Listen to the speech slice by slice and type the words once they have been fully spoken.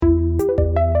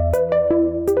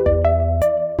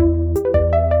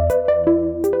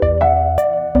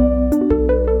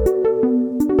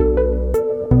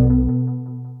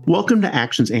Welcome to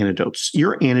Action's Antidotes,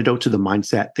 your antidote to the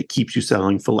mindset that keeps you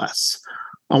settling for less.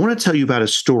 I want to tell you about a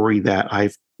story that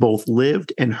I've both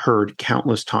lived and heard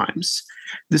countless times.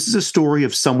 This is a story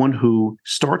of someone who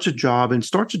starts a job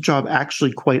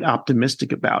actually quite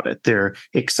optimistic about it. They're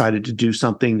excited to do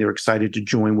something. They're excited to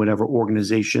join whatever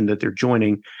organization that they're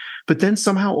joining. But then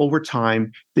somehow over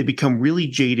time, they become really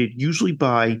jaded, usually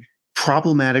by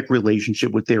problematic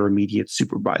relationship with their immediate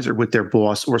supervisor, with their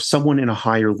boss, or someone in a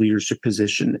higher leadership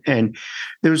position. And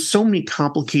there's so many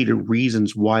complicated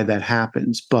reasons why that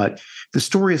happens, but the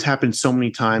story has happened so many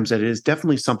times that it is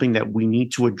definitely something that we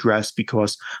need to address,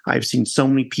 because I've seen so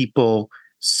many people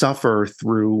suffer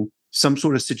through some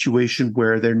sort of situation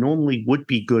where there normally would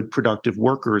be good, productive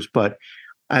workers, but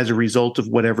as a result of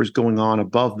whatever's going on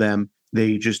above them,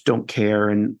 they just don't care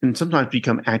and sometimes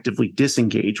become actively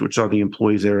disengaged, which are the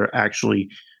employees that are actually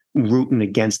rooting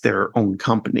against their own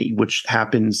company, which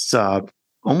happens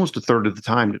almost a third of the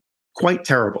time. Quite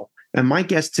terrible. And my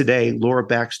guest today, Laura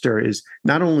Baxter, is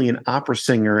not only an opera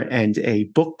singer and a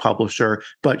book publisher,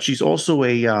 but she's also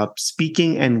a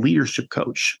speaking and leadership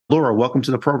coach. Laura, welcome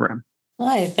to the program.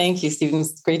 Hi, thank you, Stephen.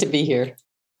 It's great to be here.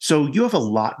 So you have a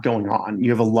lot going on.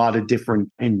 You have a lot of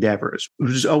different endeavors,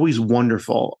 which is always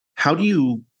wonderful. How do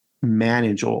you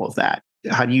manage all of that?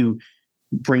 How do you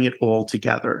bring it all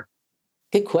together?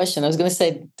 Good question. I was going to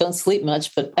say don't sleep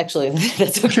much, but actually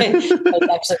that's okay.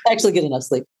 actually get enough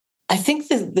sleep. I think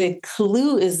that the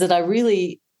clue is that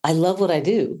I love what I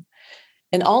do.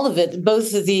 And all of it,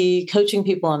 both the coaching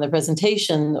people on their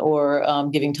presentation or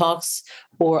giving talks,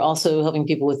 or also helping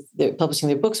people with publishing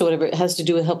their books or whatever, it has to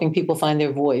do with helping people find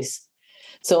their voice.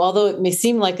 So although it may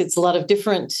seem like it's a lot of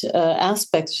different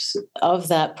aspects of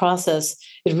that process,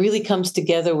 it really comes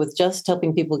together with just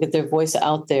helping people get their voice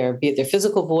out there, be it their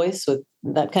physical voice with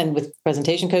that kind with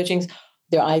presentation coachings,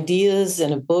 their ideas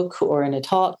in a book or in a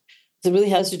talk. It really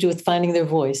has to do with finding their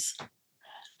voice.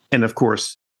 And of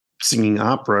course, singing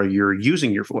opera, you're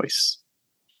using your voice.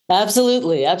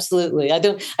 Absolutely. I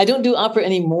don't do opera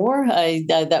anymore.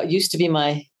 That used to be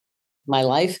my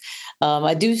life.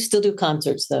 I do still do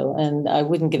concerts though, and I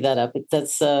wouldn't give that up.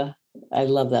 I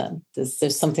love that.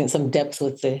 There's some depth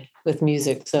with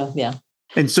music. So yeah.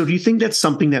 And so do you think that's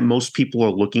something that most people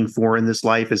are looking for in this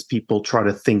life as people try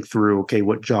to think through, okay,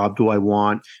 what job do I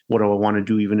want? What do I want to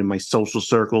do even in my social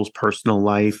circles, personal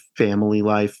life, family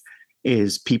life?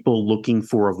 Is people looking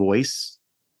for a voice?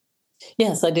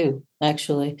 Yes, I do,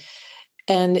 actually.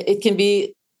 And it can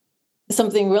be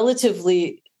something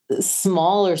relatively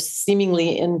small or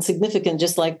seemingly insignificant,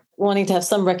 just like wanting to have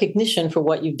some recognition for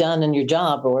what you've done in your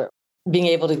job, or being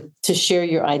able to share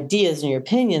your ideas and your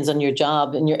opinions on your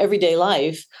job and your everyday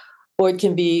life. Or it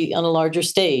can be on a larger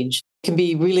stage. It can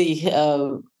be really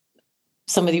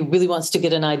somebody really wants to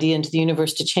get an idea into the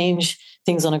universe to change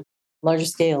things on a larger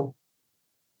scale.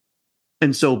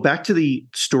 And so back to the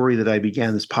story that I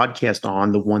began this podcast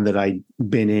on, the one that I've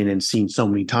been in and seen so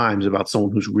many times about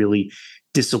someone who's really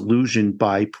disillusioned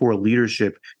by poor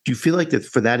leadership. Do you feel like that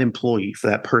for that employee, for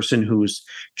that person who's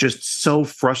just so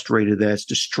frustrated that it's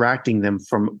distracting them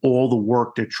from all the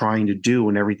work they're trying to do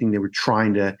and everything they were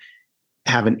trying to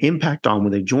have an impact on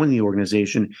when they join the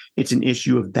organization, it's an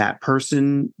issue of that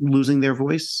person losing their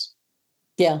voice?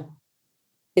 Yeah,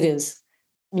 it is.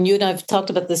 You and I have talked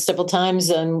about this several times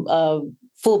in a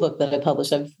full book that I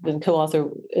published. I've been co-author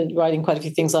writing quite a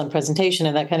few things on presentation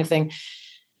and that kind of thing.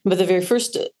 But the very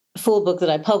first full book that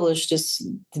I published is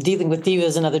Dealing with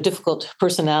Divas and Other Difficult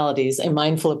Personalities, a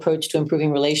Mindful Approach to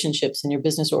Improving Relationships in Your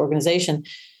Business or Organization.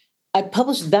 I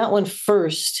published that one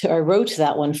first, or I wrote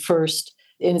that one first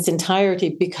in its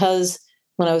entirety, because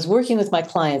when I was working with my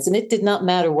clients, and it did not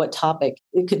matter what topic,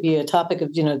 it could be a topic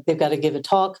of, they've got to give a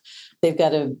talk, they've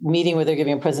got a meeting where they're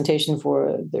giving a presentation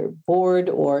for their board,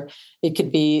 or it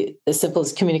could be as simple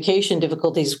as communication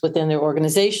difficulties within their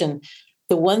organization.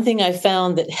 The one thing I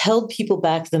found that held people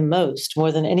back the most,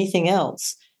 more than anything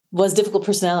else, was difficult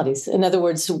personalities. In other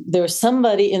words, there was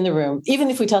somebody in the room,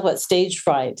 even if we talk about stage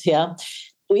fright, yeah,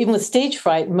 even with stage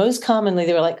fright, most commonly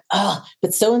they were like,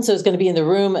 but so-and-so is going to be in the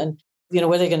room and what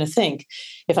are they going to think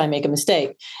if I make a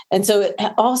mistake? And so it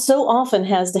also often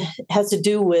has to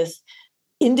do with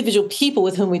individual people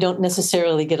with whom we don't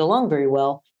necessarily get along very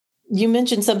well. You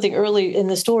mentioned something early in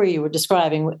the story you were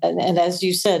describing, and as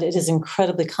you said, it is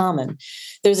incredibly common.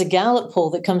 There's a Gallup poll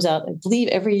that comes out, I believe,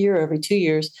 every year, every 2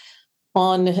 years,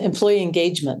 on employee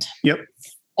engagement. Yep.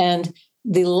 And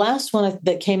the last one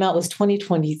that came out was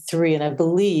 2023, and I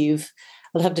believe,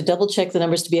 I'll have to double check the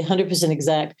numbers to be 100%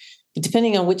 exact, but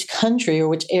depending on which country or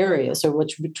which areas or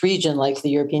which region, like the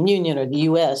European Union or the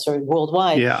US or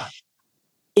worldwide,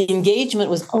 engagement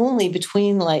was only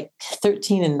between like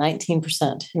 13 and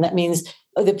 19%. And that means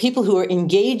the people who are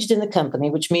engaged in the company,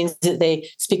 which means that they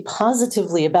speak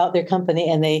positively about their company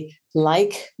and they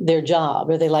like their job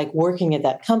or they like working at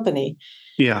that company,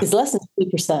 is less than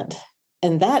 3%.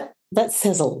 And that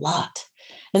says a lot.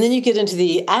 And then you get into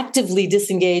the actively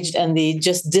disengaged and the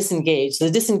just disengaged. The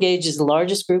disengaged is the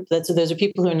largest group. Those are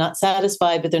people who are not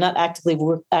satisfied, but they're not actively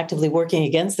working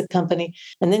against the company.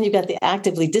 And then you've got the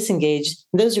actively disengaged.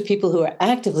 Those are people who are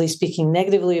actively speaking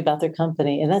negatively about their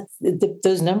company. And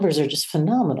those numbers are just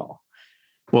phenomenal.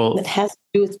 Well, it has to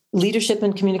do with leadership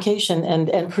and communication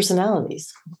and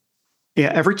personalities.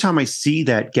 Yeah, every time I see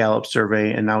that Gallup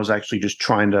survey, and I was actually just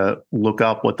trying to look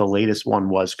up what the latest one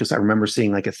was, because I remember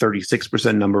seeing like a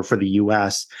 36% number for the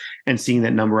US and seeing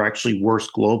that number actually worse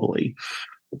globally.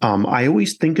 I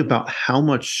always think about how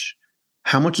much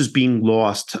is being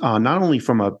lost, not only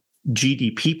from a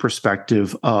GDP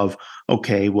perspective of,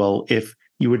 okay, well, if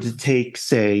you were to take,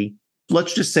 say,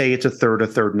 let's just say it's a third,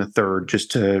 and a third, just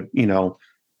to,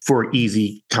 for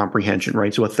easy comprehension,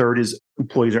 right? So a third is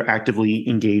employees are actively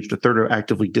engaged, a third are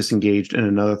actively disengaged, and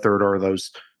another third are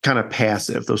those kind of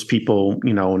passive, those people,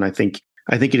 and I think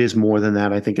it is more than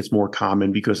that. I think it's more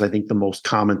common because I think the most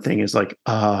common thing is like,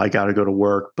 I got to go to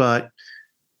work, but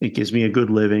it gives me a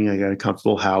good living. I got a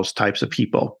comfortable house types of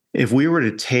people. If we were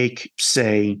to take,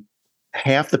 say,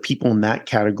 half the people in that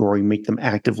category, make them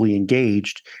actively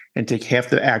engaged, and take half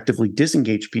the actively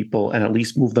disengaged people and at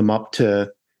least move them up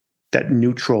to that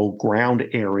neutral ground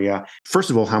area. First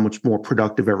of all, how much more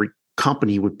productive every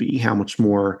company would be, how much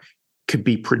more could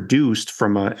be produced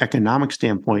from an economic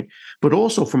standpoint, but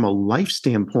also from a life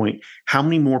standpoint, how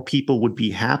many more people would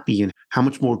be happy and how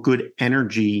much more good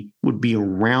energy would be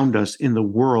around us in the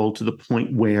world to the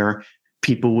point where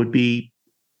people would be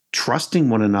trusting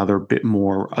one another a bit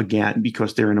more again,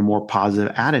 because they're in a more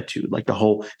positive attitude. Like the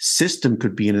whole system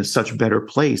could be in a such better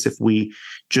place if we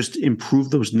just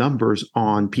improve those numbers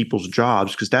on people's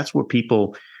jobs, because that's where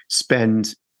people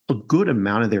spend a good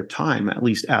amount of their time, at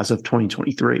least as of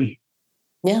 2023.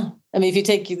 Yeah. I mean, if you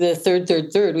take the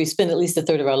third, we spend at least a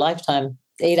third of our lifetime,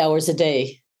 8 hours a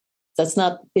day. That's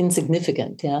not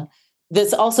insignificant. Yeah.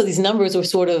 That's also, these numbers were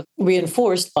sort of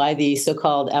reinforced by the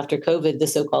so-called, after COVID, the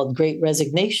so-called great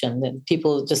resignation, that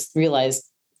people just realized,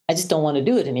 I just don't want to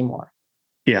do it anymore.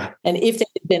 Yeah. And if they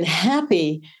had been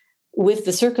happy with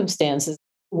the circumstances,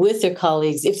 with their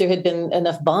colleagues, if there had been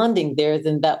enough bonding there,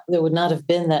 then there would not have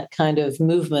been that kind of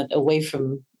movement away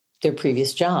from their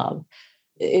previous job.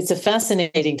 It's a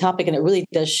fascinating topic, and it really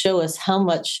does show us how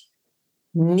much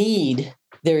need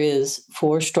there is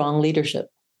for strong leadership.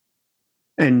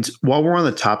 And while we're on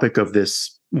the topic of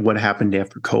this, what happened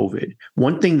after COVID,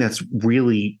 one thing that's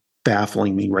really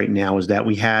baffling me right now is that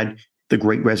we had the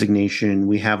great resignation.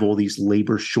 We have all these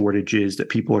labor shortages that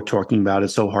people are talking about.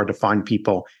 It's so hard to find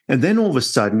people. And then all of a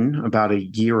sudden, about a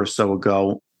year or so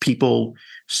ago, people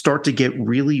start to get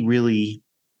really, really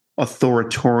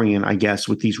authoritarian, I guess,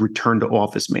 with these return to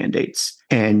office mandates.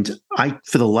 And I,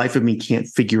 for the life of me, can't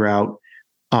figure out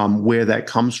where that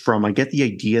comes from. I get the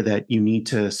idea that you need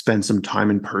to spend some time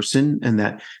in person, and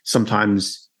that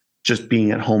sometimes just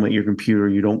being at home at your computer,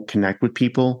 you don't connect with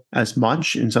people as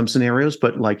much in some scenarios,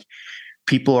 but like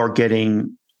people are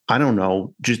getting, I don't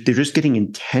know, they're just getting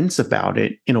intense about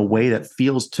it in a way that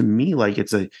feels to me like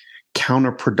it's a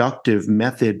counterproductive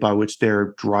method by which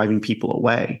they're driving people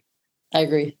away. I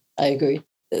agree.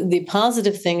 The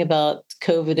positive thing about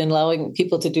COVID and allowing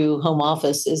people to do home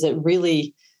office is it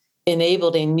really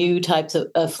enabled a new types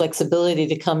of flexibility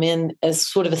to come in as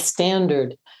sort of a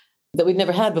standard that we've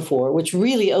never had before, which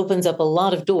really opens up a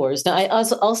lot of doors. Now, I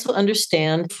also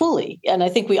understand fully, and I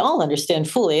think we all understand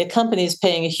fully, a company is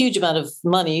paying a huge amount of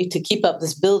money to keep up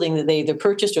this building that they either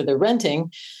purchased or they're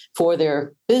renting for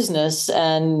their business,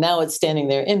 and now it's standing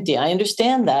there empty. I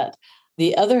understand that.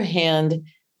 The other hand,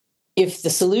 if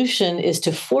the solution is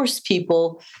to force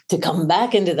people to come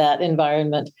back into that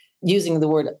environment using the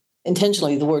word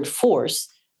intentionally, the word force,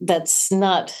 that's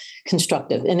not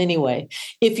constructive in any way.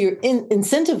 If you're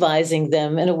incentivizing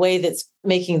them in a way that's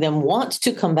making them want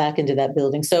to come back into that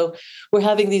building. So we're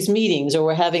having these meetings or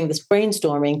we're having this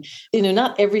brainstorming,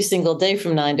 not every single day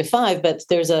from 9 to 5, but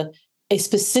there's a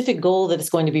specific goal that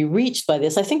is going to be reached by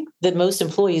this. I think that most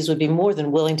employees would be more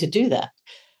than willing to do that.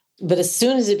 But as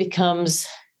soon as it becomes,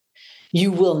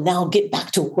 you will now get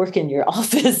back to work in your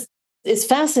office, it's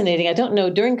fascinating. I don't know,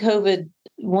 during COVID,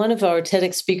 one of our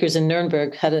TEDx speakers in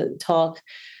Nuremberg had a talk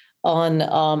on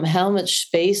how much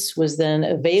space was then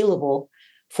available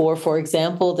for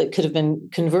example, that could have been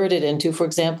converted into, for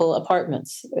example,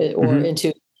 apartments or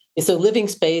into, so living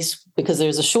space, because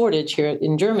there's a shortage here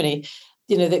in Germany.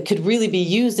 that could really be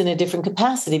used in a different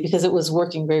capacity because it was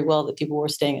working very well that people were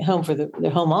staying at home for their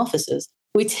home offices.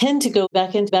 We tend to go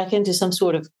back into some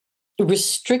sort of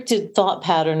restricted thought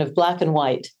pattern of black and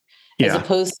white, as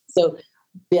opposed to,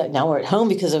 now we're at home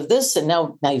because of this, and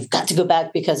now you've got to go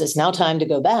back because it's now time to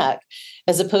go back,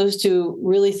 as opposed to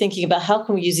really thinking about how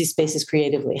can we use these spaces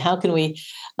creatively? How can we,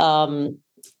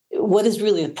 what is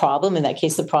really the problem? In that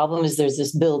case, the problem is there's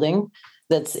this building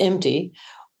that's empty,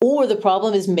 or the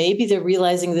problem is maybe they're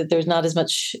realizing that there's not as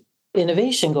much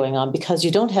innovation going on because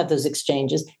you don't have those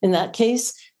exchanges. In that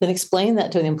case, then explain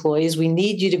that to the employees. We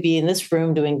need you to be in this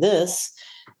room doing this.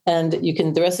 And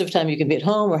the rest of the time you can be at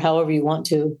home or however you want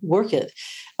to work it.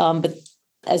 But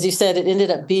as you said, it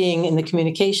ended up being in the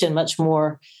communication much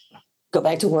more, go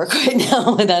back to work right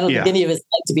now. And I don't think any of us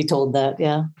like to be told that.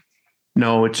 Yeah.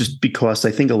 No, it's just because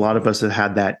I think a lot of us have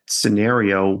had that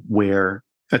scenario where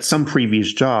at some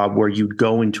previous job where you'd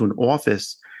go into an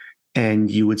office and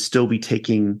you would still be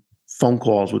taking phone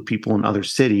calls with people in other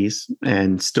cities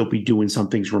and still be doing some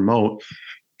things remote.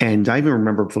 And I even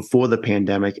remember before the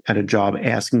pandemic at a job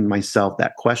asking myself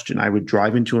that question. I would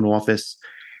drive into an office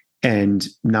and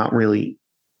not really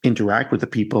interact with the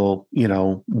people,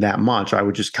 that much. I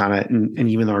would just kind of, and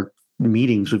even our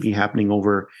meetings would be happening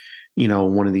over,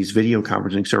 one of these video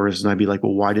conferencing services. And I'd be like,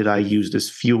 well, why did I use this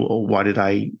fuel? Why did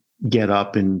I get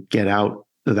up and get out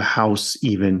of the house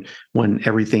even when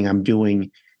everything I'm doing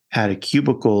at a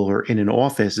cubicle or in an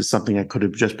office is something I could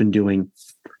have just been doing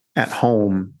at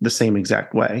home the same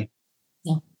exact way.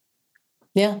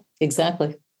 Yeah,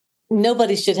 exactly.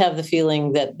 Nobody should have the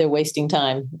feeling that they're wasting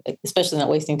time, especially not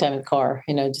wasting time in the car,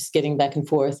 just getting back and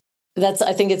forth. I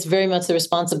think it's very much the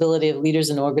responsibility of leaders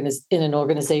in an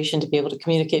organization to be able to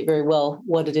communicate very well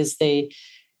what it is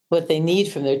what they need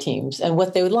from their teams and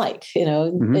what they would like.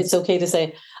 It's okay to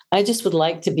say, I just would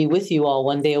like to be with you all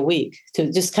one day a week to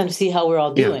just kind of see how we're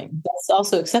all doing. Yeah. That's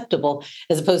also acceptable,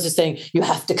 as opposed to saying you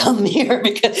have to come here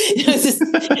because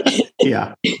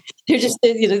they're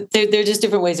just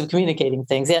different ways of communicating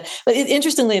things. Yeah, but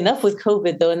interestingly enough, with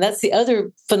COVID though, and that's the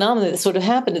other phenomenon that sort of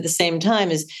happened at the same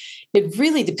time, is it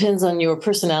really depends on your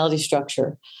personality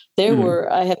structure.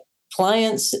 I have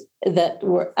clients that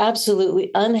were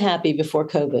absolutely unhappy before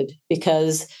COVID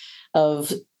because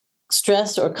of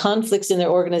stress or conflicts in their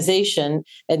organization.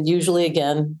 And usually,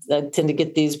 again, I tend to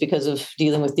get these because of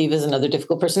dealing with divas and other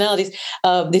difficult personalities,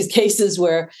 these cases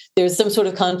where there's some sort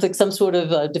of conflict, some sort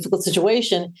of difficult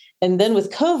situation. And then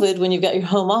with COVID, when you've got your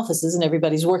home offices and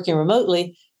everybody's working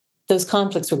remotely, those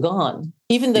conflicts were gone.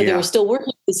 Even though they were still working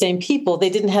with the same people, they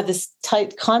didn't have this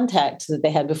tight contact that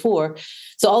they had before.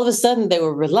 So all of a sudden they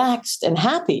were relaxed and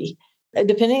happy,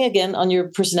 depending again on your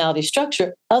personality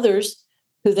structure. Others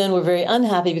who then were very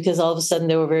unhappy because all of a sudden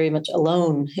they were very much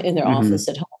alone in their office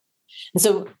at home. And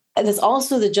so it's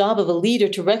also the job of a leader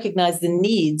to recognize the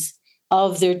needs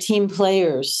of their team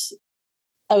players.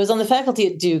 I was on the faculty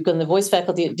at Duke, on the voice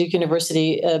faculty at Duke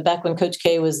University, back when Coach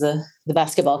K was the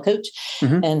basketball coach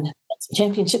and some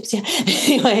championships. Yeah.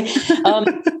 Anyway,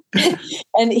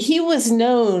 and he was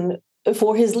known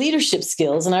for his leadership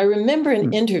skills. And I remember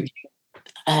an interview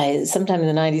sometime in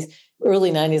the 90s,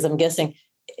 early 90s, I'm guessing,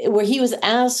 where he was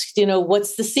asked,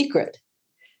 what's the secret?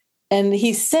 And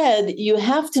he said, you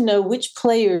have to know which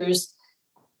players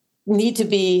need to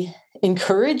be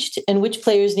encouraged and which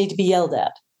players need to be yelled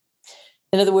at.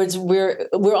 In other words, we're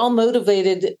all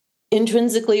motivated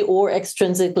intrinsically or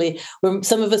extrinsically.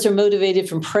 Some of us are motivated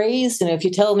from praise. If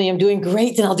you tell me I'm doing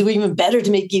great, then I'll do even better to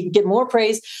make you get more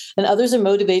praise. And others are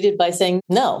motivated by saying,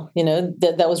 no,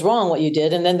 that was wrong what you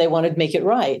did. And then they want to make it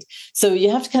right. So you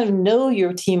have to kind of know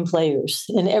your team players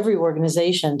in every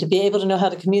organization to be able to know how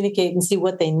to communicate and see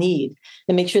what they need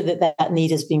and make sure that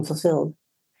need is being fulfilled.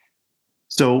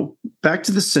 So back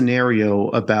to the scenario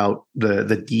about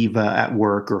the diva at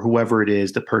work or whoever it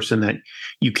is, the person that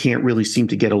you can't really seem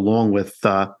to get along with,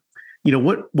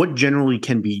 what generally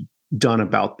can be done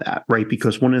about that, right?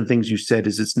 Because one of the things you said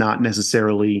is it's not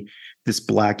necessarily this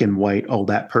black and white, oh,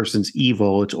 that person's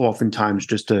evil. It's oftentimes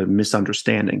just a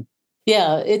misunderstanding.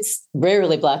 Yeah, it's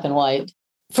rarely black and white.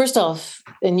 First off,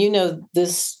 and you know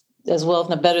this as well, if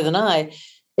not better than I,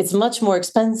 it's much more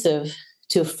expensive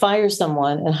to fire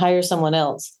someone and hire someone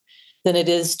else than it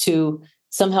is to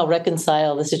somehow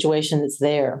reconcile the situation that's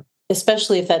there,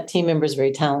 especially if that team member is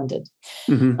very talented.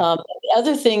 The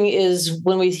other thing is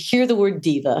when we hear the word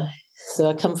diva, so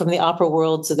I come from the opera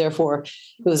world, so therefore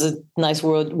it was a nice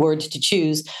word to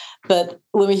choose. But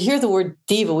when we hear the word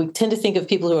diva, we tend to think of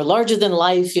people who are larger than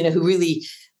life, who really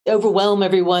overwhelm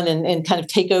everyone and kind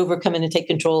of come in and take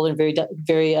control and very,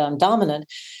 very dominant.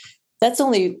 That's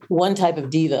only one type of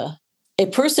diva. A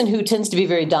person who tends to be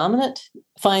very dominant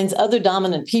finds other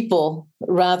dominant people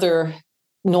rather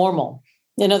normal.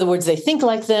 In other words, they think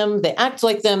like them, they act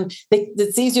like them.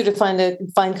 It's easier to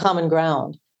find common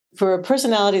ground. For a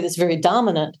personality that's very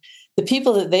dominant, the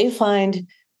people that they find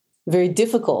very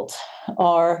difficult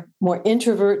are more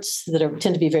introverts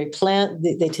tend to be very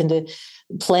they tend to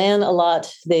plan a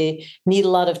lot. They need a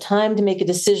lot of time to make a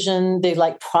decision. They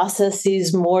like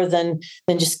processes more than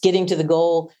just getting to the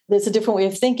goal. It's a different way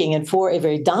of thinking. And for a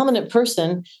very dominant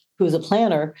person who's a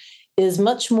planner is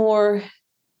much more,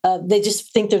 they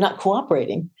just think they're not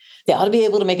cooperating. They ought to be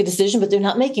able to make a decision, but they're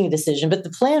not making a decision. But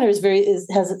the planner has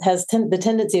the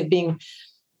tendency of being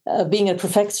a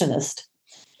perfectionist.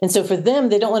 And so for them,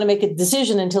 they don't want to make a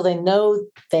decision until they know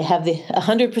they have the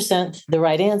 100% the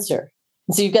right answer.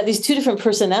 And so you've got these two different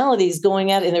personalities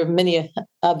going at it, and there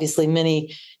are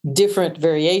many different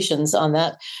variations on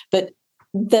that. But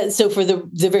so for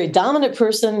the very dominant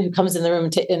person who comes in the room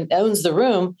and owns the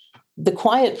room, the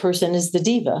quiet person is the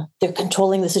diva. They're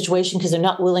controlling the situation because they're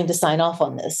not willing to sign off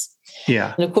on this.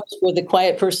 Yeah. And of course, for the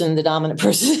quiet person, the dominant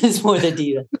person is more the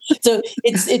diva. So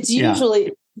it's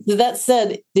usually, that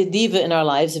said, the diva in our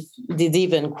lives, the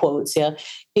diva in quotes,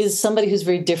 is somebody who's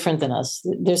very different than us.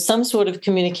 There's some sort of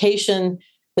communication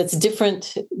that's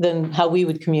different than how we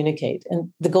would communicate.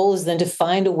 And the goal is then to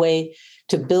find a way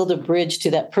to build a bridge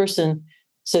to that person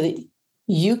so that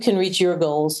you can reach your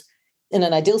goals. In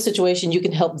an ideal situation, you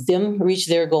can help them reach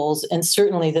their goals, and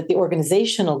certainly that the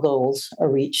organizational goals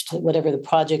are reached, whatever the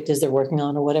project is they're working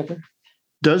on or whatever.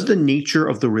 Does the nature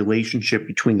of the relationship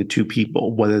between the two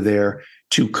people, whether they're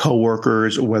two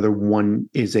coworkers or whether one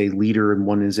is a leader and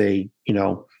one is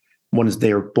one is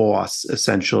their boss,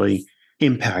 essentially,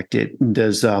 impact it? And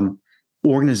does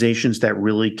organizations that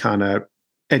really kind of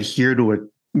adhere to a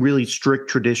really strict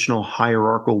traditional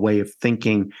hierarchical way of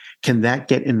thinking, can that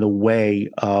get in the way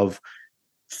of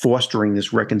fostering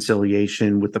this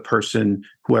reconciliation with the person,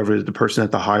 whoever the person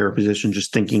at the higher position,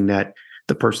 just thinking that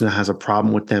the person that has a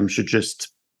problem with them should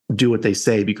just do what they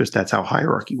say because that's how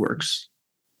hierarchy works?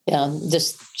 Yeah,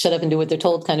 just shut up and do what they're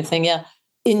told kind of thing. Yeah.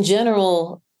 In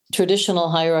general, traditional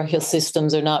hierarchical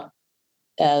systems are not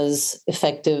as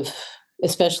effective,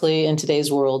 especially in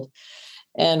today's world.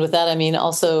 And with that, I mean,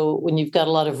 also when you've got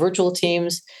a lot of virtual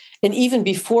teams, and even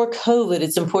before COVID,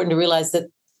 it's important to realize that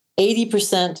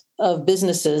 80% of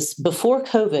businesses before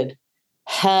COVID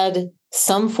had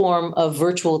some form of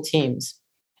virtual teams.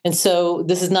 And so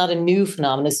this is not a new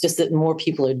phenomenon. It's just that more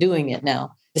people are doing it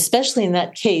now. Especially in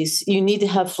that case, you need to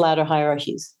have flatter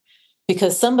hierarchies,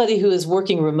 because somebody who is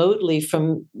working remotely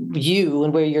from you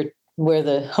and where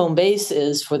the home base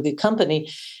is for the company,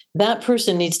 that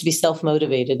person needs to be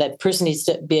self-motivated. That person needs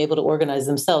to be able to organize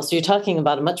themselves. So you're talking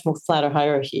about a much more flatter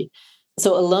hierarchy.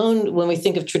 So alone, when we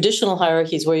think of traditional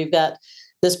hierarchies where you've got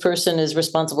this person is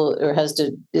responsible or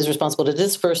is responsible to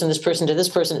this person to this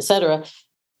person, et cetera,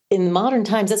 in modern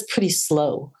times, that's pretty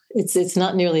slow. It's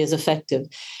not nearly as effective.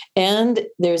 And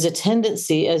there's a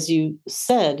tendency, as you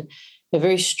said, a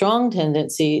very strong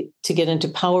tendency to get into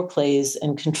power plays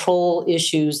and control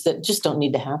issues that just don't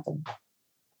need to happen.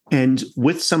 And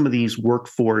with some of these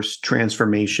workforce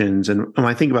transformations, and when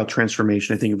I think about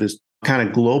transformation, I think of this kind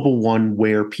of global one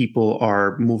where people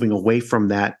are moving away from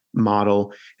that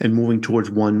model and moving towards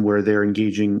one where they're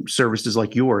engaging services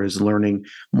like yours, learning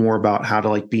more about how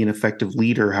to be an effective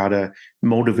leader, how to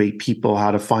motivate people,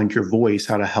 how to find your voice,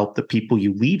 how to help the people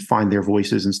you lead find their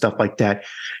voices and stuff like that.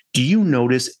 Do you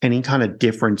notice any kind of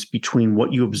difference between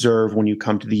what you observe when you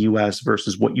come to the US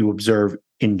versus what you observe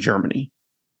in Germany?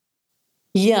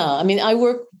 Yeah, I mean,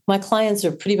 my clients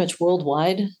are pretty much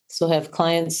worldwide. So I have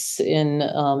clients in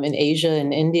Asia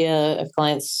and India, I have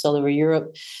clients all over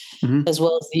Europe, as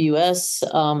well as the US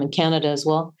and Canada as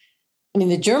well. I mean,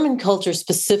 the German culture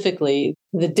specifically,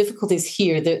 the difficulties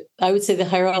here, I would say the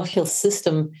hierarchical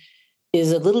system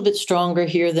is a little bit stronger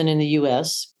here than in the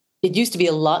US. It used to be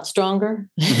a lot stronger.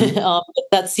 But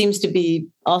that seems to be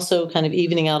also kind of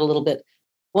evening out a little bit.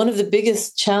 One of the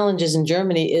biggest challenges in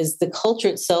Germany is the culture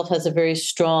itself has a very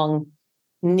strong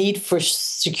need for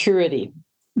security.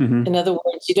 In other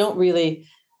words, you don't really,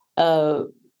 Germans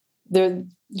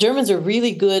are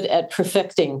really good at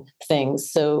perfecting things.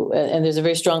 So, and there's a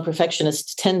very strong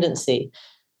perfectionist tendency,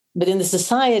 but in the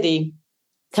society,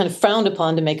 kind of frowned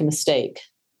upon to make a mistake.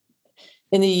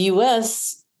 In the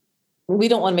US, we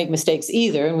don't want to make mistakes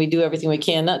either, and we do everything we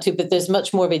can not to, but there's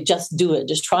much more of a just do it,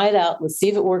 just try it out, let's see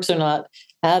if it works or not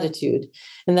attitude.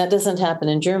 And that doesn't happen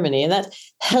in Germany. And that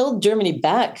held Germany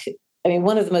back. I mean,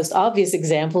 one of the most obvious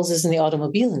examples is in the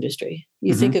automobile industry.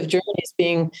 You think of Germany as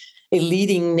being a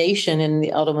leading nation in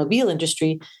the automobile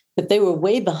industry. but they were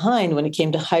way behind when it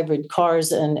came to hybrid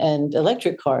cars and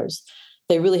electric cars.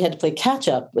 They really had to play catch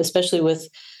up, especially with,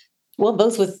 well,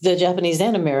 both with the Japanese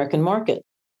and American market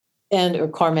or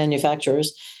car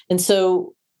manufacturers. And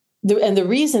so, the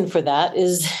reason for that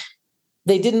is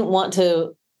they didn't want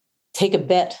to take a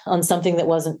bet on something that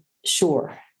wasn't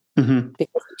sure, because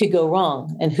it could go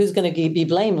wrong. And who's going to be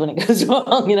blamed when it goes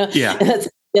wrong? Yeah.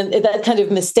 And that kind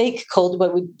of mistake culture,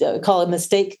 what we call a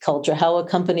mistake culture, how a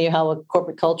company or how a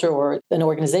corporate culture or an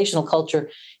organizational culture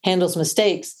handles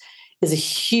mistakes is a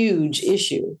huge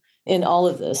issue in all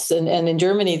of this. And in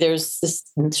Germany, there's this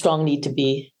strong need to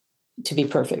be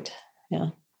perfect.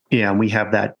 Yeah. Yeah, and we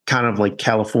have that kind of like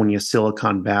California,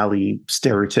 Silicon Valley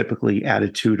stereotypically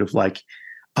attitude of like,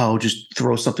 oh, just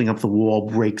throw something up the wall,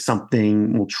 break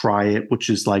something, we'll try it, which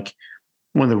is like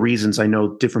one of the reasons I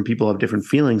know different people have different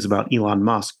feelings about Elon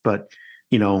Musk. But,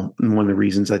 one of the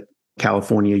reasons that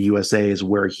California, USA is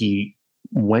where he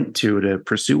went to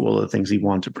pursue all the things he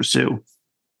wanted to pursue.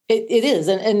 It is.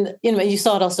 And you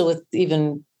saw it also with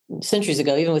even centuries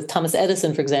ago, even with Thomas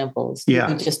Edison, for example.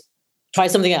 Yeah. You just try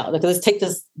something out. Like, let's take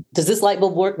this. Does this light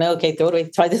bulb work? No. Okay, throw it away.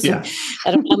 Try this one.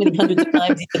 I don't know how many hundreds of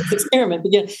times you did this experiment.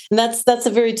 But and that's a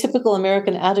very typical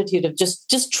American attitude of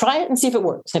just try it and see if it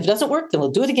works. And if it doesn't work, then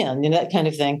we'll do it again. That kind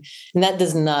of thing. And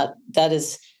that's not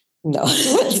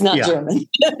German.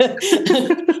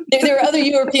 There are other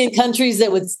European countries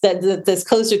that's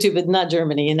closer to, but not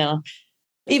Germany.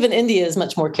 Even India is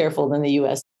much more careful than the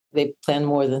U.S. They plan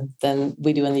more than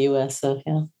we do in the U.S. So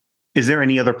yeah. Is there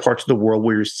any other parts of the world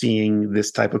where you're seeing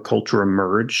this type of culture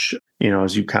emerge,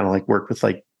 as you kind of like work with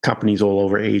like companies all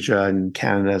over Asia and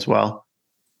Canada as well?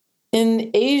 In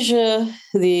Asia,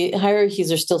 the hierarchies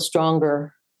are still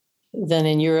stronger than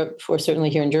in Europe, or certainly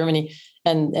here in Germany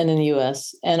and in the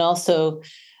US. And also,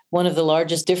 one of the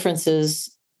largest differences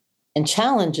and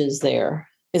challenges there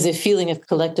is a feeling of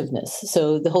collectiveness.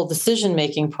 So the whole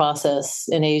decision-making process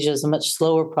in Asia is a much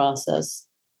slower process,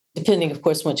 depending, of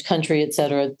course, which country, et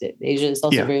cetera. Asia is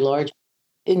also very large.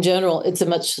 In general, it's a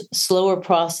much slower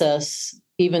process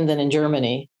even than in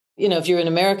Germany. If you're an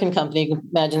American company, you can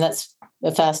imagine that's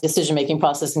a fast decision-making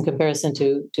process in comparison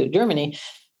to Germany.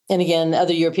 And again,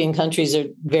 other European countries are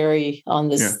vary on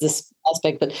this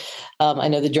aspect, but I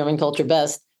know the German culture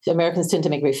best. The Americans tend to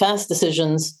make very fast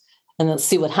decisions, and let's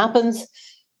see what happens.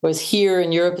 Whereas here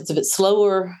in Europe, it's a bit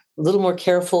slower, a little more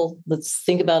careful. Let's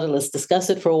think about it. Let's discuss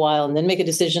it for a while and then make a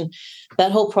decision.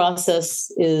 That whole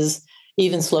process is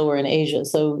even slower in Asia.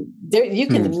 So there, you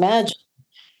can imagine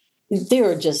there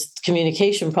are just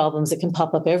communication problems that can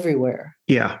pop up everywhere.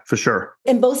 Yeah, for sure.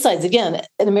 And both sides. Again,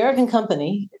 an American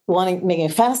company making a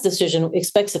fast decision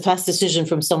expects a fast decision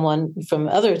from someone from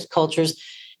other cultures,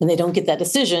 and they don't get that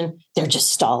decision. They're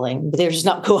just stalling. They're just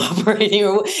not cooperating,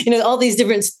 or all these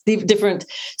different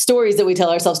stories that we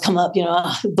tell ourselves come up.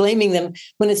 Blaming them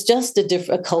when it's just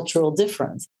a cultural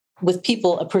difference. With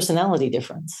people, a personality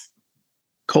difference.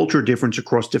 Culture difference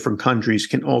across different countries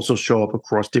can also show up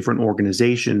across different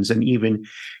organizations, and even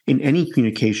in any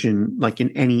communication, like in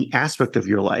any aspect of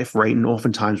your life, right? And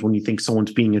oftentimes when you think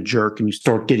someone's being a jerk and you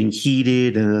start getting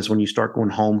heated, and that's when you start going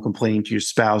home, complaining to your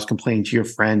spouse, complaining to your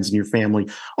friends and your family,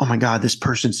 oh my God, this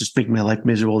person's just making my life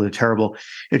miserable, they're terrible.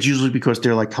 It's usually because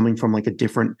they're like coming from like a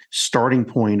different starting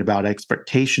point about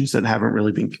expectations that haven't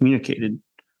really been communicated.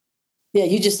 Yeah,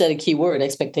 you just said a key word,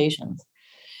 expectations.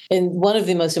 And one of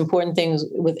the most important things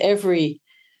with every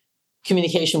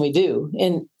communication we do,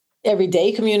 in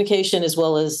everyday communication as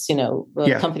well as,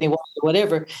 company-wide or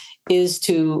whatever, is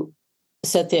to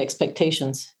set the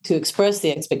expectations, to express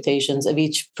the expectations of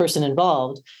each person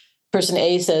involved. Person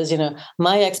A says,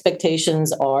 my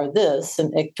expectations are this.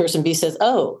 And person B says,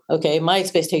 oh, okay, my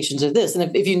expectations are this.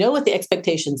 And if you know what the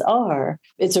expectations are,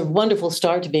 it's a wonderful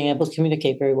start to being able to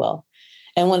communicate very well.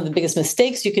 And one of the biggest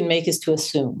mistakes you can make is to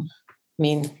assume.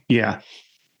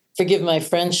 Forgive my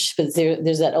French, but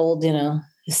there's that old,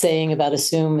 saying about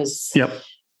assume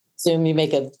you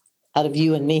make out of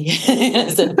you and me.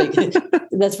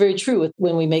 That's very true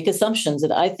when we make assumptions.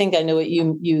 And I think I know what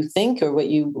you think or what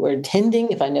you were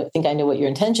intending. If I think I know what your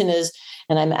intention is,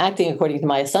 and I'm acting according to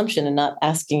my assumption and not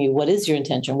asking you, what is your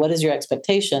intention? What is your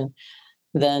expectation?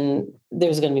 Then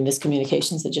there's going to be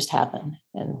miscommunications that just happen.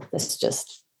 And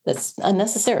that's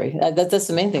unnecessary. That's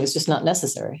the main thing. It's just not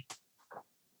necessary.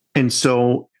 And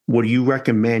so what do you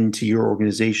recommend to your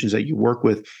organizations that you work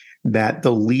with, that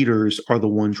the leaders are the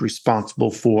ones responsible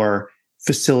for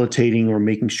facilitating or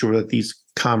making sure that these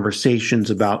conversations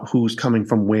about who's coming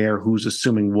from where, who's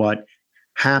assuming what,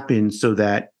 happen so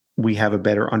that we have a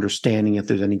better understanding if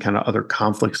there's any kind of other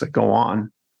conflicts that go on?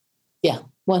 Yeah,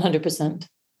 100%.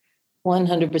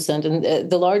 100%. And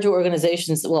the larger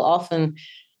organizations will often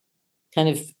kind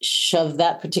of shove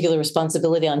that particular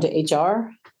responsibility onto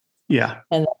HR. Yeah.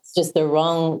 And that's just the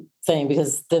wrong thing,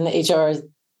 because then the HR,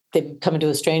 they come into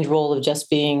a strange role of just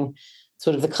being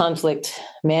sort of the conflict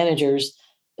managers,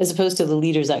 as opposed to the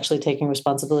leaders actually taking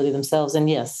responsibility themselves. And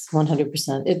yes,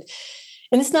 100%.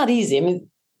 And it's not easy. I mean,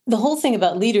 the whole thing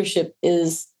about leadership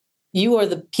is you are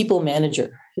the people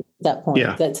manager at that point.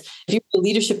 Yeah. That's, if you're in a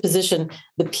leadership position,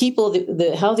 the people,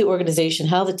 how the organization,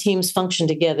 how the teams function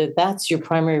together, that's your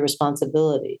primary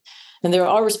responsibility. And there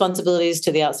are responsibilities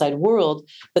to the outside world,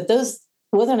 but those,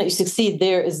 whether or not you succeed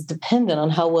there, is dependent on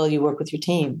how well you work with your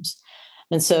teams.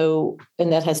 And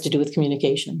that has to do with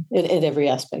communication in every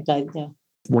aspect.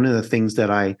 One of the things that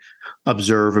I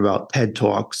observe about TED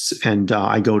Talks, and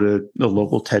I go to the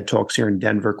local TED Talks here in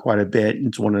Denver quite a bit.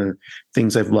 It's one of the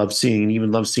things I've loved seeing, and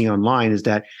even love seeing online, is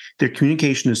that their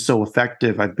communication is so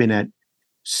effective. I've been at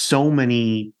so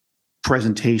many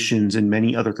presentations in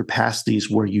many other capacities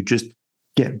where you just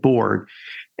get bored.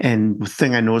 And the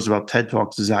thing I noticed about TED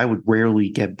Talks is I would rarely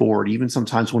get bored, even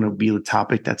sometimes when it would be a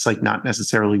topic that's like not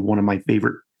necessarily one of my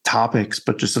favorite topics,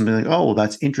 but just something like, oh,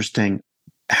 that's interesting.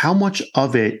 How much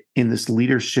of it in this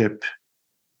leadership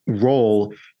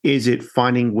role is it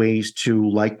finding ways to,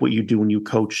 like what you do when you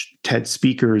coach TED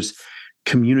speakers,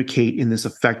 communicate in this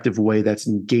effective way that's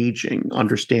engaging,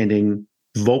 understanding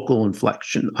vocal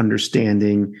inflection,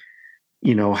 understanding,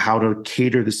 how to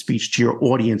cater the speech to your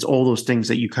audience, all those things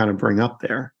that you kind of bring up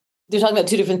there? You're talking about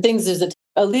two different things. There's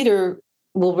a leader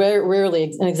will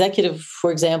rarely, an executive,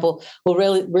 for example, will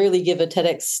rarely give a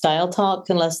TEDx style talk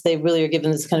unless they really are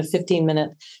given this kind of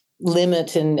 15-minute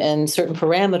limit and certain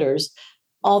parameters,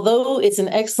 although it's an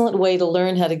excellent way to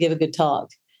learn how to give a good talk.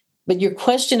 But your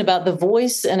question about the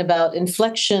voice and about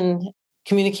inflection,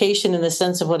 communication in the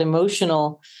sense of what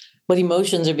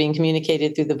emotions are being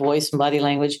communicated through the voice and body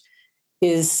language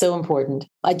is so important.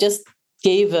 I just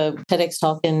gave a TEDx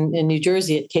talk in New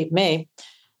Jersey at Cape May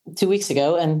 2 weeks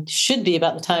ago, and should be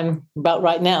about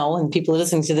right now, and people are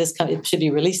listening to this, it should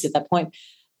be released at that point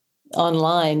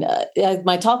online.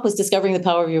 My talk was Discovering the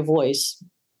Power of Your Voice.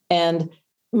 And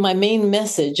my main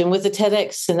message, and with the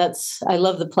TEDx, and I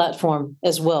love the platform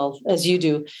as well as you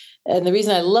do. And the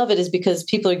reason I love it is because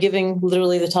people are giving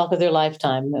literally the talk of their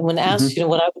lifetime. And when asked,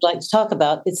 what I would like to talk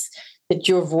about, it's that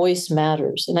your voice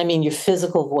matters. And I mean, your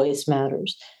physical voice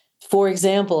matters. For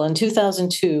example, in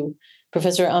 2002,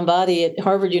 Professor Ambadi at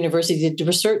Harvard University did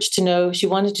research she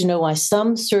wanted to know why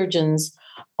some surgeons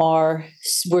were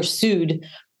sued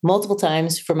multiple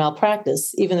times for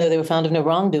malpractice, even though they were found of no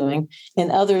wrongdoing,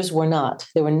 and others were not.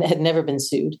 Had never been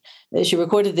sued. She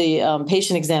recorded the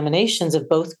patient examinations of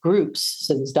both groups.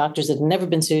 So these doctors that had never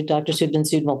been sued, doctors who had been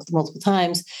sued multiple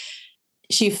times.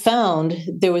 She found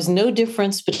there was no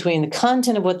difference between the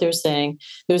content of what they're saying.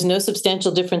 There was no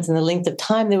substantial difference in the length of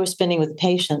time they were spending with the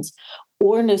patients,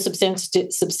 or no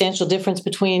substantial difference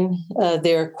between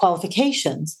their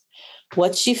qualifications.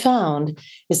 What she found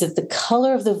is that the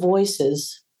color of the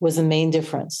voices was the main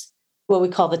difference, what we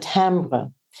call the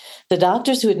timbre. The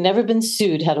doctors who had never been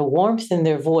sued had a warmth in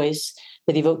their voice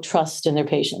that evoked trust in their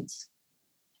patients.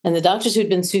 And the doctors who had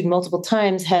been sued multiple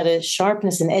times had a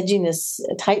sharpness and edginess,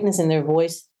 a tightness in their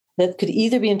voice that could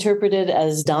either be interpreted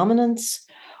as dominance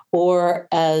or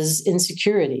as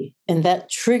insecurity. And that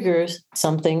triggers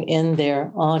something in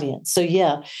their audience. So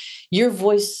yeah, your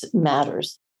voice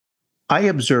matters. I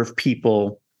observe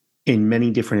people in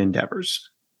many different endeavors,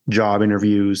 job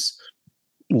interviews,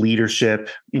 leadership,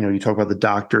 you talk about the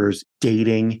doctors,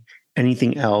 dating,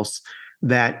 anything else,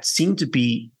 that seem to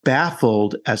be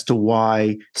baffled as to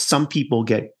why some people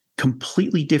get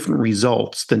completely different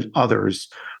results than others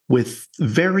with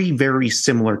very, very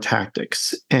similar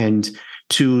tactics. And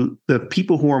to the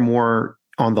people who are more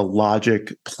on the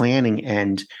logic planning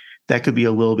end, that could be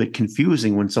a little bit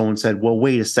confusing when someone said, well,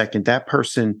 wait a second, that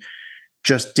person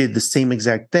just did the same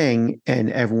exact thing and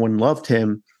everyone loved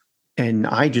him, and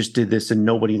I just did this and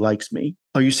nobody likes me.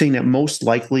 Are you saying that most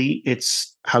likely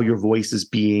it's how your voice is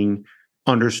being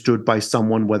understood by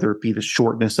someone, whether it be the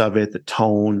shortness of it, the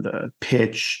tone, the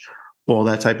pitch, all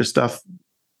that type of stuff?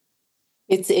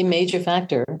 It's a major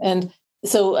factor. And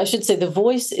so I should say the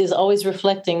voice is always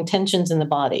reflecting tensions in the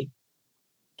body.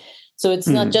 So it's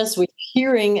not just we're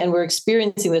hearing and we're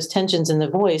experiencing those tensions in the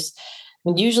voice.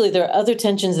 And usually there are other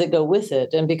tensions that go with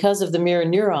it. And because of the mirror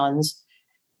neurons,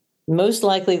 most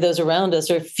likely those around us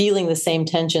are feeling the same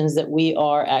tensions that we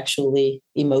are actually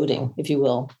emoting, if you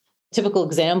will. Typical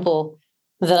example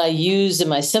that I use in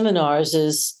my seminars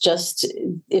is just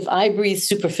if I breathe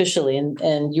superficially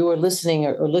and you're listening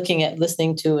or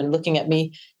listening to and looking at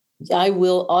me, I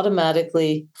will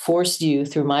automatically force you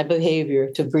through my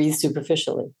behavior to breathe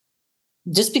superficially.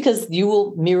 just because you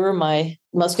will mirror my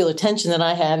muscular tension that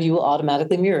I have, you will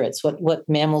automatically mirror it. It's what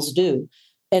mammals do.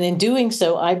 And in doing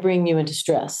so, I bring you into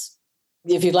stress.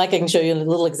 If you'd like, I can show you a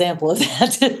little example of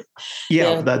that.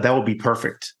 Yeah. That would be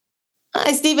perfect.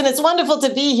 Hi, Stephen. It's wonderful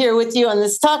to be here with you on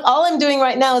this talk. All I'm doing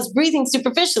right now is breathing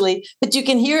superficially, but you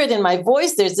can hear it in my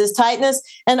voice. There's this tightness.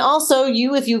 And also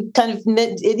if you kind of,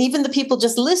 even the people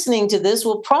just listening to this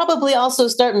will probably also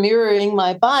start mirroring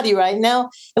my body right now,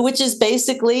 which is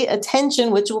basically a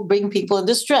tension, which will bring people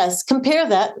into stress. Compare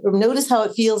that, or notice how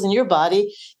it feels in your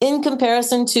body in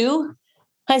comparison to,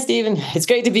 hi, Stephen. It's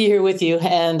great to be here with you.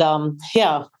 And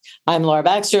I'm Laura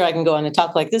Baxter. I can go on and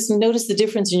talk like this and notice the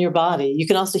difference in your body. You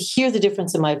can also hear the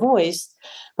difference in my voice,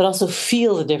 but also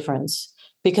feel the difference.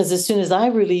 Because as soon as I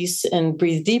release and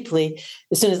breathe deeply,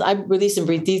 then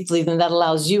that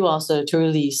allows you also to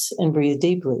release and breathe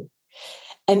deeply.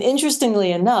 And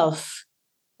interestingly enough,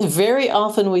 very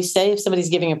often we say if somebody's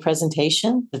giving a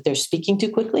presentation that they're speaking too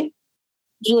quickly.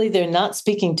 Usually they're not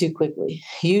speaking too quickly.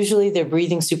 Usually they're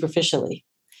breathing superficially.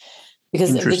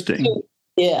 Because interesting.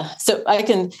 So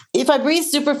if I breathe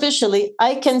superficially,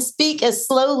 I can speak as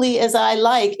slowly as I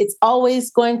like. It's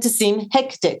always going to seem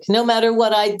hectic, no matter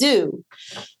what I do.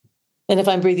 And if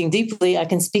I'm breathing deeply, I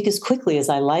can speak as quickly as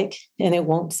I like, and it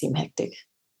won't seem hectic.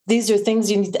 These are things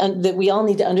that we all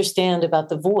need to understand about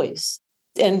the voice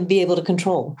and be able to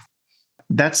control.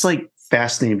 That's like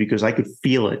fascinating because I could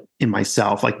feel it in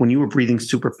myself. Like when you were breathing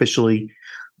superficially,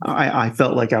 I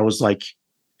felt like I was like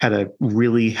at a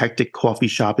really hectic coffee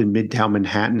shop in Midtown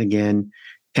Manhattan again.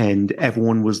 And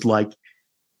everyone was like,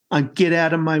 get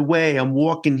out of my way. I'm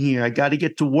walking here. I got to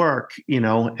get to work,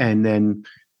 and then,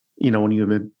 when you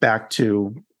went back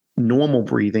to normal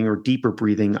breathing or deeper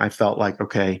breathing, I felt like,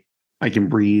 okay, I can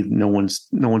breathe. No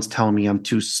one's telling me I'm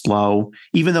too slow,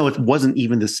 even though it wasn't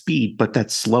even the speed, but that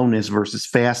slowness versus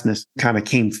fastness kind of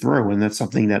came through. And that's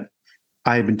something that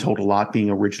I had been told a lot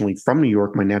being originally from New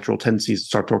York. My natural tendency is to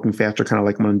start talking faster, kind of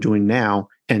like what I'm doing now.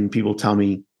 And people tell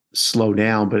me slow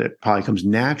down, but it probably comes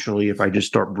naturally if I just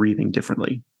start breathing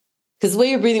differently. Because the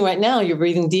way you're breathing right now, you're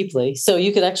breathing deeply. So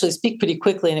you could actually speak pretty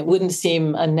quickly and it wouldn't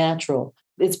seem unnatural.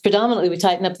 It's predominantly, we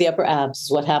tighten up the upper abs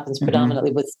is what happens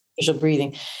predominantly with superficial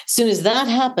breathing. As soon as that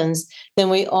happens, then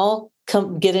we all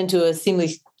get into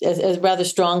a rather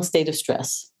strong state of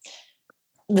stress.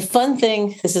 The fun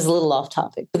thing, this is a little off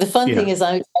topic, but the fun thing is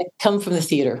I come from the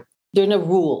theater. There are no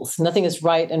rules. Nothing is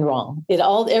right and wrong.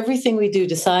 Everything we do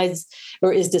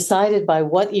is decided by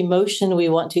what emotion we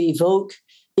want to evoke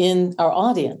in our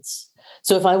audience.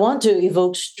 So if I want to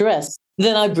evoke stress,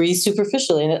 then I breathe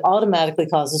superficially and it automatically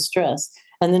causes stress.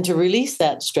 And then to release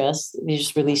that stress, you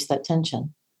just release that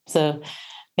tension. So,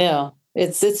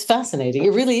 it's fascinating.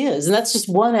 It really is. And that's just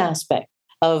one aspect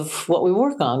of what we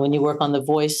work on when you work on the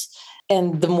voice.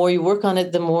 And the more you work on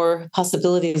it, the more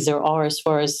possibilities there are as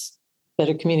far as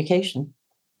better communication.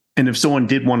 And if someone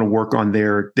did want to work on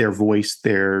their voice,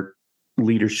 their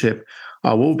leadership,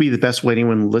 what would be the best way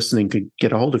anyone listening could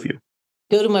get a hold of you?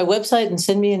 Go to my website and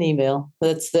send me an email.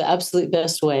 That's the absolute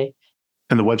best way.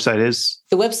 And the website is?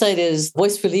 The website is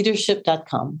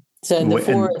voiceforleadership.com. So the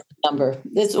 4 is the number.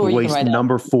 It's or you can write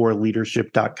number 4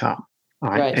 leadership.com. All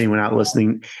right. Right. Anyone out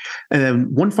listening? And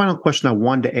then one final question I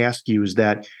wanted to ask you is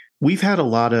that we've had a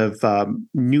lot of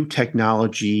new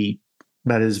technology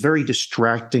that is very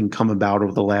distracting come about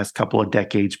over the last couple of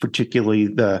decades, particularly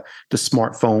the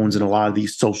smartphones and a lot of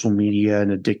these social media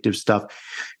and addictive stuff.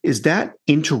 Is that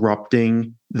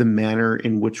interrupting the manner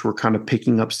in which we're kind of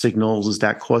picking up signals? Is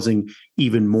that causing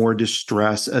even more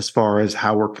distress as far as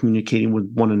how we're communicating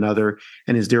with one another?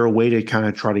 And is there a way to kind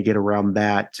of try to get around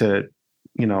that to,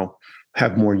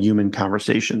 have more human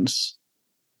conversations?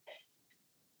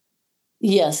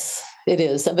 Yes, it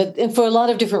is. But for a lot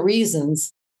of different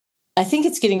reasons. I think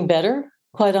it's getting better,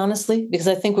 quite honestly, because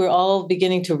I think we're all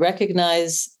beginning to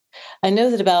recognize. I know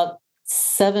that about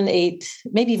 7, 8,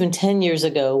 maybe even 10 years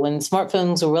ago, when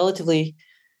smartphones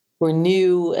were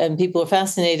new and people were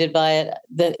fascinated by it,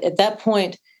 that at that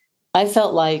point, I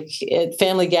felt like at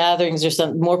family gatherings or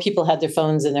something, more people had their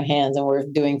phones in their hands and were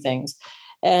doing things.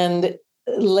 And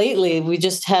lately, we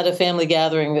just had a family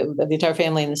gathering of the entire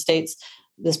family in the States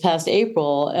this past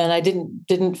April, and I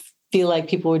didn't feel like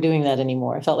people were doing that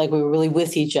anymore. I felt like we were really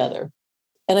with each other.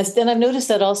 And I've noticed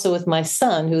that also with my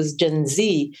son, who's Gen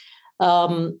Z.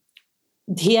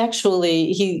 He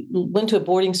went to a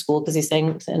boarding school because he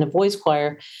sang in a boys'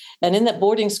 choir. And in that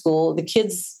boarding school, the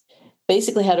kids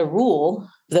basically had a rule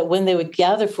that when they would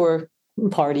gather for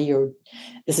party, or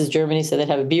this is Germany, so they'd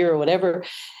have a beer or whatever,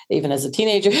 even as a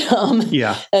teenager. And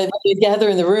they'd gather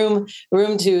in the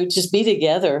room to just be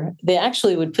together. They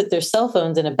actually would put their cell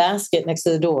phones in a basket next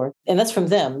to the door. And that's from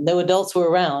them. No adults were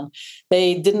around.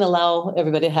 They didn't allow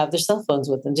everybody to have their cell phones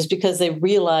with them just because they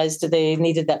realized that they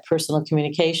needed that personal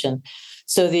communication.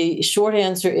 So the short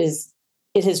answer is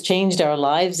it has changed our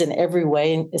lives in every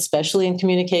way, especially in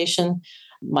communication.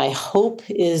 My hope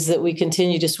is that we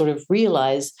continue to sort of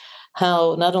realize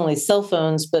how not only cell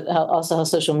phones, but also how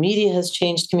social media has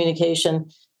changed communication,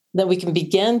 that we can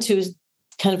begin to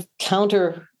kind of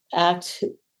counteract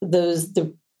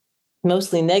the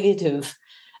mostly negative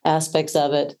aspects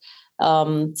of it.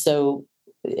 So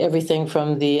everything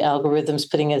from the algorithms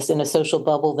putting us in a social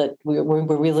bubble that we're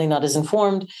really not as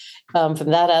informed, from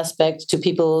that aspect, to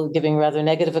people giving rather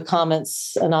negative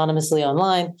comments anonymously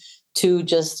online, to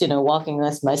just, walking,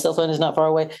 my cell phone is not far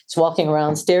away, just walking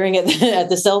around staring at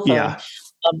the cell phone,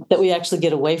 that we actually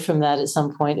get away from that at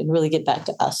some point and really get back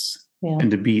to us. Yeah. And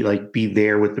to be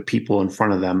there with the people in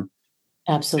front of them.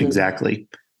 Absolutely. Exactly.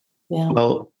 Yeah.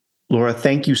 Well, Laura,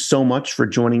 thank you so much for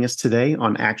joining us today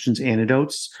on Actions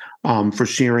Antidotes, for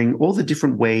sharing all the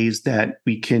different ways that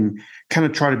we can kind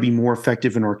of try to be more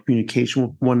effective in our communication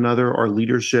with one another, our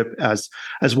leadership, as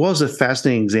well as a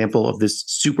fascinating example of this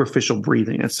superficial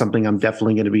breathing. It's something I'm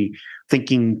definitely going to be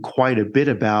thinking quite a bit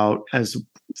about as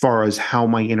far as how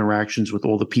my interactions with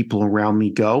all the people around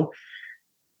me go.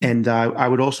 And I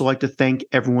would also like to thank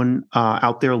everyone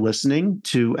out there listening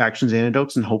to Actions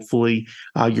Antidotes, and hopefully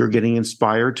you're getting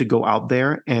inspired to go out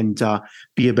there and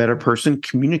be a better person,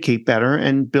 communicate better,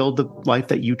 and build the life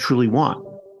that you truly want.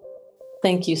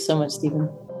 Thank you so much,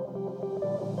 Stephen.